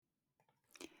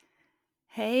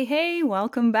Hey, hey,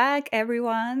 welcome back,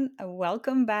 everyone.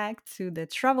 Welcome back to the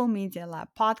Travel Media Lab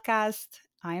podcast.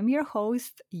 I am your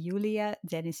host, Yulia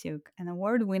Denisyuk, an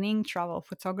award winning travel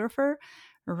photographer,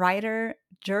 writer,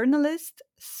 journalist,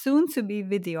 soon to be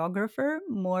videographer,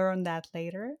 more on that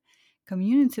later,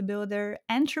 community builder,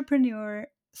 entrepreneur,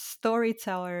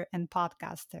 storyteller, and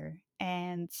podcaster.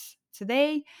 And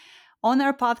today, on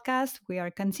our podcast, we are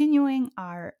continuing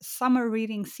our summer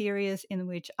reading series in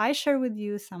which I share with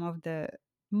you some of the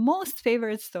most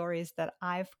favorite stories that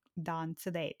I've done to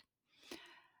date.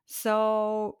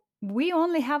 So, we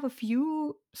only have a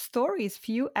few stories,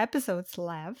 few episodes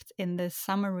left in this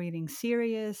summer reading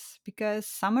series because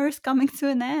summer is coming to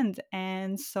an end,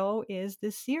 and so is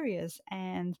this series.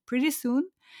 And pretty soon,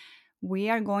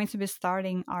 we are going to be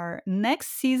starting our next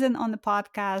season on the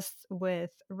podcast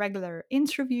with regular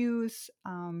interviews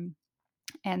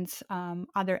and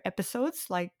other episodes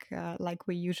like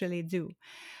we usually do.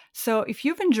 So, if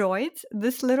you've enjoyed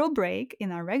this little break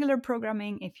in our regular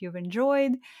programming, if you've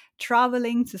enjoyed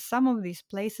traveling to some of these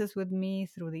places with me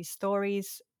through these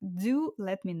stories, do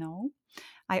let me know.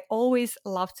 I always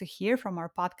love to hear from our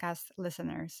podcast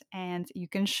listeners, and you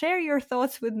can share your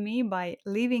thoughts with me by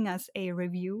leaving us a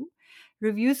review.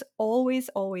 Reviews always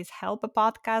help a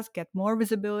podcast get more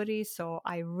visibility, so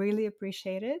I really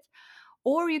appreciate it.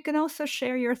 Or you can also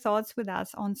share your thoughts with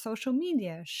us on social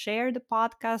media. Share the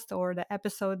podcast or the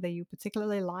episode that you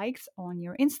particularly liked on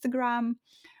your Instagram.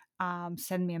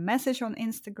 Send me a message on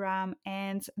Instagram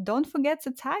and don't forget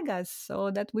to tag us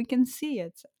so that we can see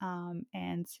it.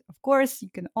 And of course, you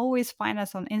can always find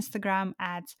us on Instagram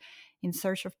at In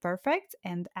Search of Perfect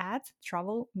and at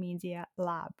Travel Media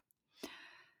Lab.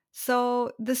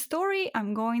 So, the story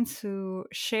I'm going to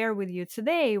share with you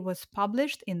today was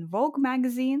published in Vogue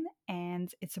magazine, and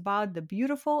it's about the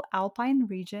beautiful alpine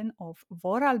region of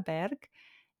Vorarlberg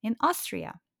in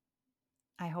Austria.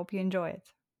 I hope you enjoy it.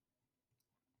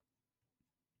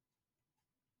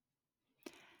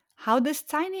 How this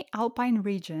tiny alpine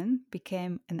region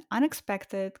became an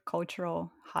unexpected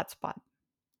cultural hotspot.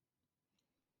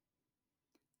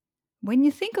 When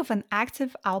you think of an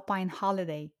active alpine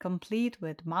holiday complete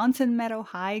with mountain meadow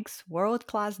hikes, world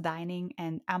class dining,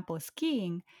 and ample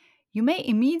skiing, you may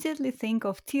immediately think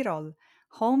of Tyrol,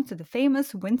 home to the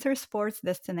famous winter sports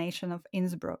destination of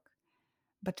Innsbruck.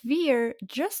 But veer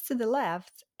just to the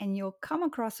left, and you'll come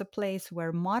across a place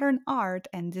where modern art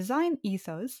and design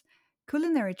ethos,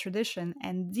 culinary tradition,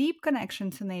 and deep connection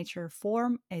to nature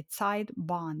form a tight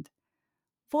bond.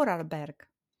 Vorarlberg.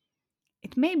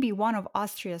 It may be one of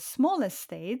Austria's smallest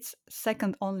states,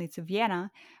 second only to Vienna,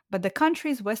 but the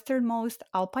country's westernmost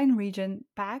alpine region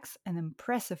packs an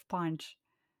impressive punch.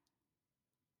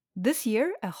 This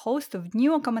year, a host of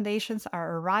new accommodations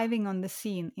are arriving on the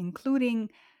scene,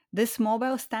 including this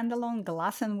mobile standalone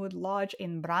glass and wood lodge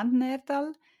in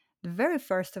Brandnertal, the very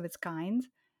first of its kind,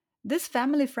 this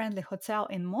family friendly hotel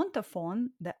in Montafon,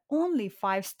 the only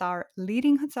five-star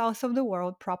leading hotels of the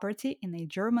world property in a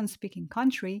German speaking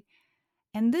country,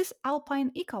 and this alpine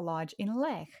eco lodge in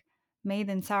Lech, made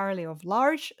entirely of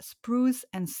larch, spruce,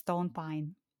 and stone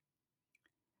pine.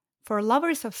 For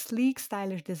lovers of sleek,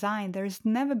 stylish design, there's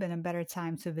never been a better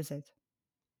time to visit.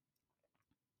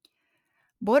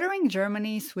 Bordering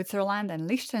Germany, Switzerland, and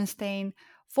Liechtenstein,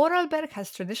 Vorarlberg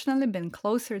has traditionally been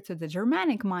closer to the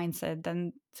Germanic mindset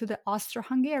than to the Austro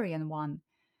Hungarian one.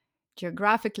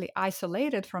 Geographically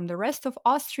isolated from the rest of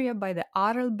Austria by the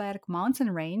Arlberg mountain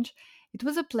range, it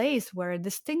was a place where a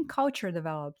distinct culture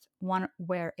developed, one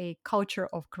where a culture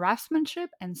of craftsmanship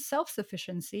and self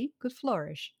sufficiency could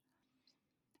flourish.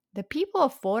 The people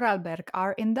of Vorarlberg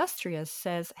are industrious,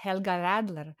 says Helga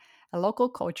Radler, a local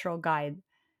cultural guide.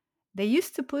 They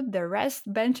used to put their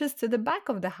rest benches to the back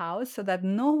of the house so that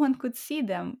no one could see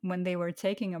them when they were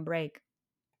taking a break.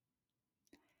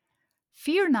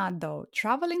 Fear not, though,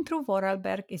 traveling through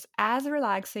Vorarlberg is as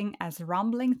relaxing as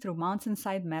rumbling through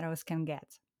mountainside meadows can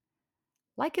get.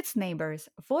 Like its neighbors,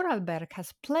 Vorarlberg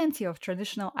has plenty of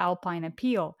traditional alpine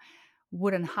appeal.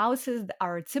 Wooden houses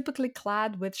are typically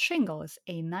clad with shingles,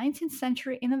 a 19th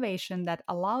century innovation that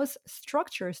allows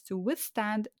structures to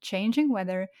withstand changing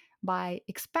weather by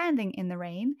expanding in the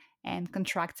rain and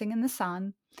contracting in the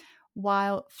sun,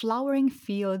 while flowering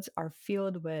fields are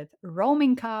filled with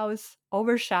roaming cows,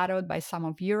 overshadowed by some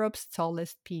of Europe's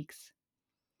tallest peaks.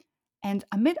 And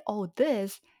amid all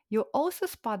this, you'll also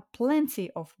spot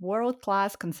plenty of world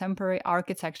class contemporary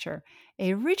architecture,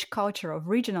 a rich culture of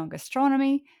regional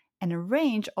gastronomy, and a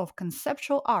range of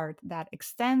conceptual art that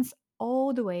extends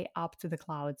all the way up to the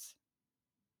clouds.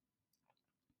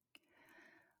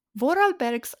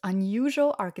 Vorarlberg's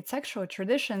unusual architectural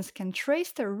traditions can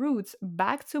trace their roots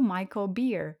back to Michael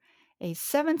Beer, a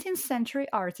 17th century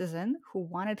artisan who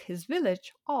wanted his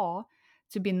village, Awe,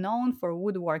 to be known for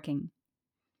woodworking.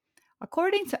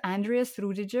 According to Andreas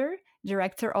Rudiger,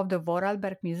 director of the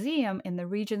Vorarlberg Museum in the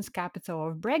region's capital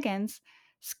of Bregenz,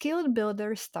 skilled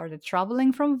builders started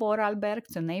traveling from Vorarlberg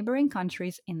to neighboring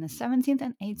countries in the 17th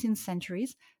and 18th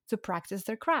centuries to practice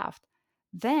their craft,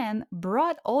 then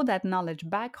brought all that knowledge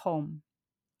back home.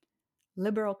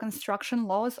 Liberal construction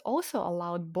laws also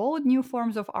allowed bold new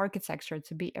forms of architecture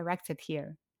to be erected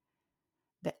here.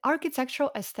 The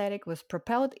architectural aesthetic was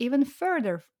propelled even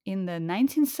further in the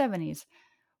 1970s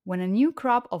when a new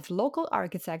crop of local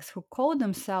architects who called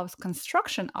themselves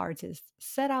construction artists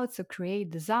set out to create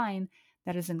design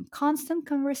that is in constant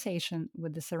conversation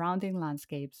with the surrounding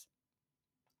landscapes.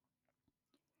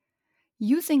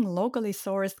 Using locally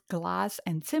sourced glass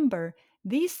and timber,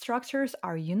 these structures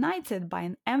are united by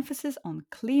an emphasis on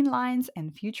clean lines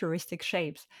and futuristic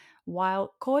shapes,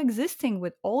 while coexisting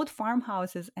with old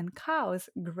farmhouses and cows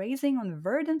grazing on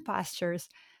verdant pastures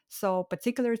so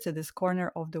particular to this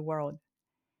corner of the world.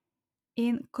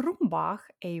 In Krumbach,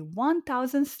 a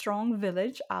 1,000 strong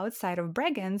village outside of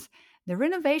Bregenz, the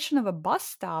renovation of a bus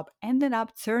stop ended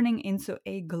up turning into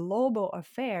a global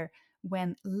affair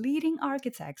when leading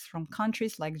architects from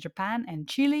countries like Japan and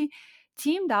Chile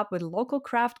teamed up with local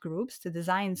craft groups to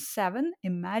design 7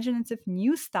 imaginative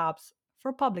new stops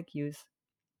for public use.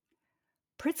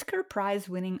 Pritzker Prize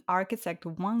winning architect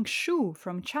Wang Shu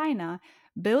from China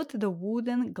built the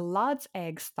wooden Glad's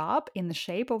egg stop in the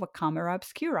shape of a camera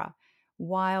obscura,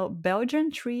 while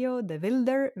Belgian trio De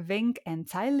Wilder, Vink, and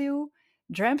Tai Liu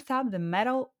dreamt up the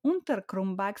metal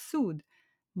Unterkrumbach Sud,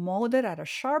 molded at a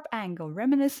sharp angle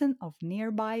reminiscent of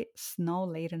nearby snow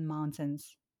laden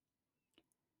mountains.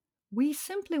 We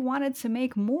simply wanted to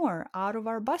make more out of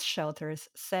our bus shelters,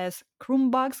 says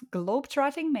Krumbach's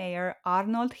globetrotting mayor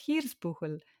Arnold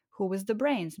Hirsbuchel, who was the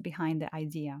brains behind the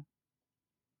idea.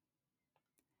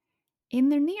 In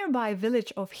the nearby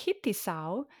village of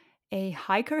Hittisau, a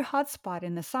hiker hotspot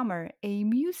in the summer, a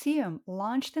museum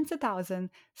launched in 2000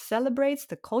 celebrates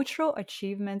the cultural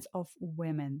achievements of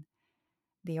women.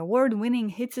 The award winning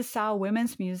Hittisau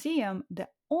Women's Museum, the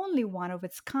only one of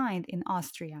its kind in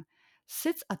Austria,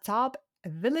 sits atop a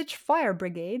village fire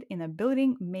brigade in a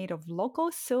building made of local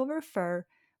silver fir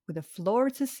with a floor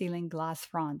to ceiling glass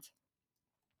front.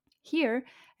 Here,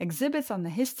 exhibits on the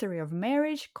history of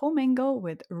marriage commingle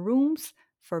with rooms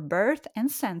for birth and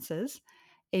census,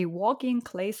 a walk in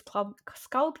clay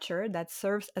sculpture that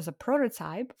serves as a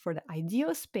prototype for the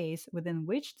ideal space within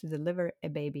which to deliver a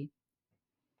baby.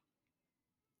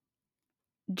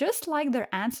 Just like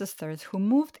their ancestors who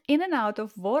moved in and out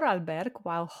of Vorarlberg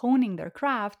while honing their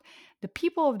craft, the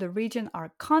people of the region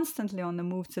are constantly on the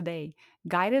move today,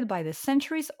 guided by the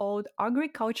centuries old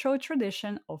agricultural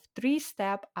tradition of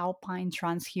three-step alpine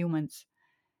transhumance.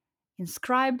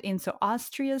 Inscribed into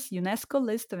Austria's UNESCO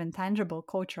list of intangible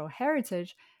cultural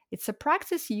heritage, it's a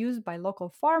practice used by local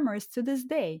farmers to this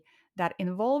day that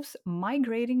involves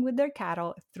migrating with their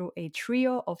cattle through a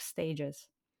trio of stages.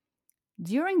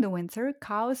 During the winter,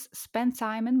 cows spend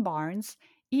time in barns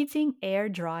eating air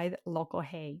dried local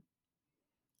hay.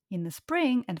 In the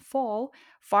spring and fall,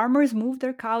 farmers move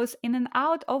their cows in and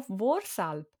out of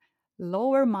Vorsalp,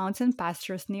 lower mountain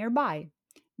pastures nearby.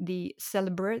 The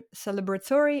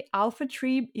celebratory Alpha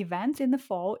Tree event in the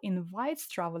fall invites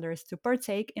travelers to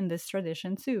partake in this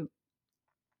tradition too.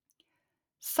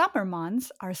 Summer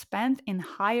months are spent in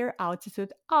higher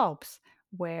altitude Alps,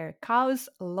 where cows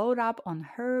load up on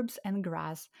herbs and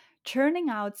grass, churning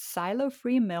out silo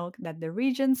free milk that the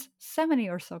region's 70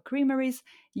 or so creameries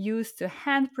use to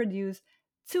hand produce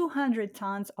 200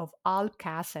 tons of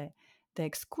Alpkäse, the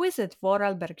exquisite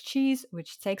Vorarlberg cheese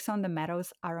which takes on the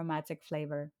meadow's aromatic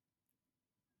flavor.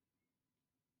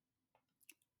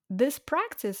 This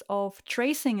practice of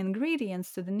tracing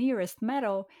ingredients to the nearest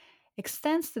meadow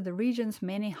extends to the region's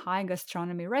many high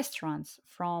gastronomy restaurants,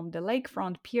 from the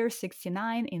lakefront Pier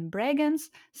 69 in Bregenz,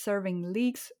 serving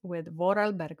leeks with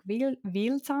Vorarlberg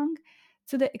Wildtang,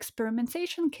 to the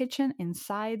experimentation kitchen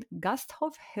inside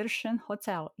Gasthof Hirschen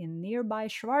Hotel in nearby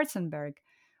Schwarzenberg,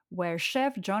 where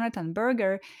chef Jonathan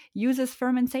Berger uses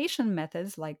fermentation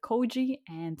methods like koji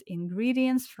and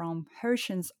ingredients from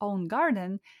Hirschen's own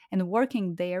garden and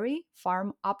working dairy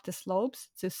farm up the slopes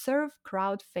to serve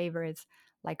crowd favorites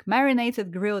like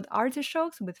marinated grilled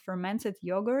artichokes with fermented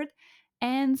yogurt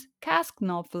and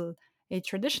Kaskknödel, a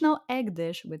traditional egg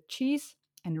dish with cheese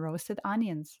and roasted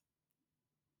onions.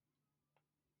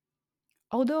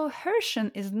 Although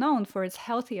Hirschen is known for its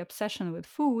healthy obsession with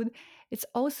food, it's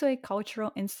also a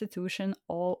cultural institution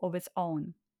all of its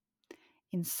own.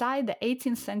 Inside the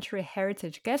 18th century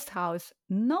heritage guest house,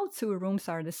 no two rooms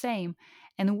are the same,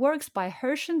 and works by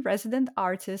Herschen resident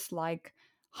artists like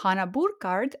Hannah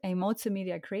Burkhardt, a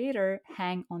multimedia creator,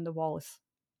 hang on the walls.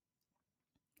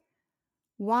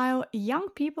 While young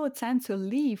people tend to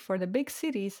leave for the big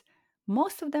cities,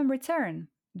 most of them return,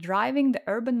 driving the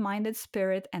urban minded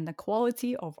spirit and the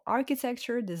quality of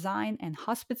architecture, design, and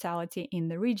hospitality in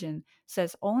the region,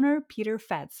 says owner Peter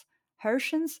Fetz,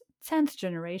 Herschen's 10th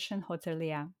generation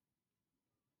hotelier.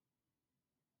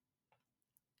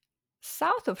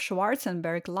 South of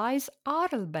Schwarzenberg lies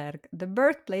Arlberg, the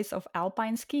birthplace of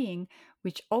alpine skiing,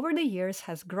 which over the years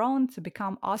has grown to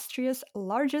become Austria's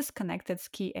largest connected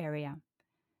ski area.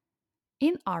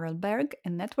 In Arlberg,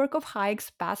 a network of hikes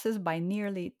passes by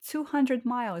nearly 200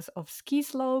 miles of ski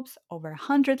slopes, over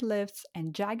 100 lifts,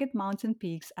 and jagged mountain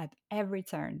peaks at every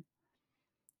turn.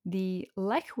 The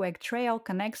Lechweg Trail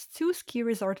connects two ski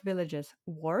resort villages,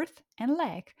 Worth and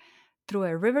Lech, through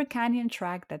a river canyon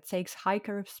track that takes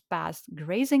hikers past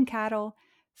grazing cattle,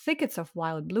 thickets of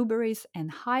wild blueberries, and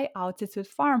high altitude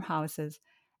farmhouses,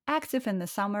 active in the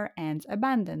summer and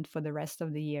abandoned for the rest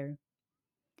of the year.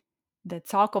 The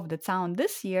talk of the town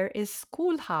this year is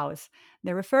Schoolhouse,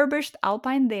 the refurbished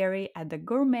alpine dairy at the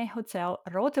gourmet hotel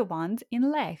Rotewand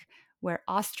in Lech, where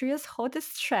Austria's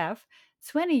hottest chef,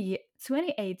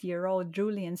 28-year-old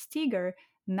Julian Steger,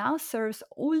 now serves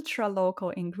ultra local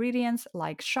ingredients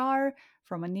like char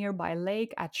from a nearby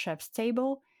lake at Chef's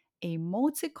Table, a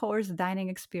multi course dining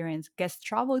experience guests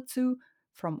travel to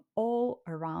from all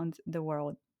around the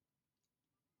world.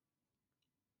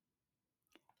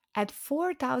 At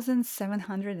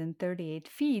 4,738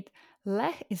 feet,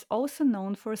 Lech is also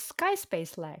known for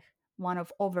Skyspace Lech, one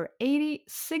of over 80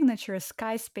 signature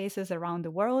sky spaces around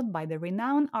the world by the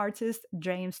renowned artist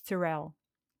James Turrell.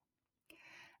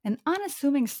 An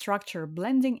unassuming structure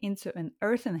blending into an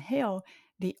earthen hill,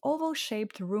 the oval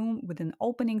shaped room with an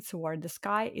opening toward the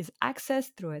sky is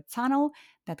accessed through a tunnel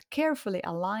that carefully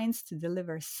aligns to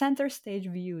deliver center stage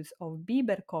views of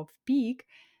Bieberkopf Peak,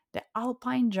 the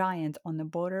alpine giant on the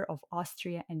border of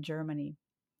Austria and Germany.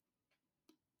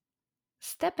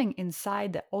 Stepping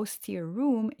inside the austere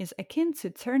room is akin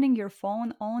to turning your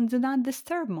phone on Do Not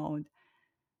Disturb mode.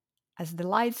 As the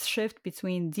lights shift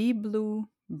between deep blue,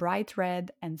 bright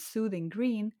red, and soothing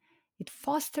green, it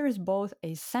fosters both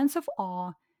a sense of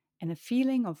awe and a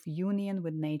feeling of union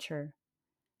with nature.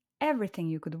 Everything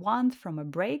you could want from a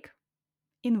break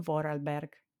in Vorarlberg.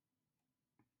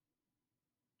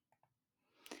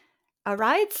 All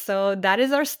right, so that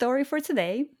is our story for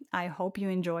today. I hope you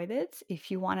enjoyed it.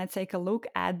 If you want to take a look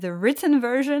at the written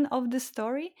version of the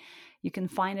story, you can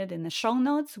find it in the show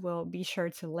notes. We'll be sure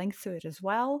to link to it as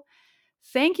well.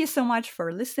 Thank you so much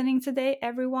for listening today,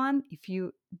 everyone. If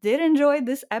you did enjoy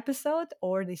this episode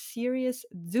or this series,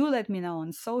 do let me know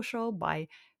on social by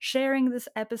sharing this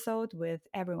episode with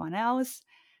everyone else.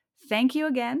 Thank you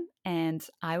again, and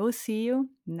I will see you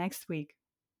next week.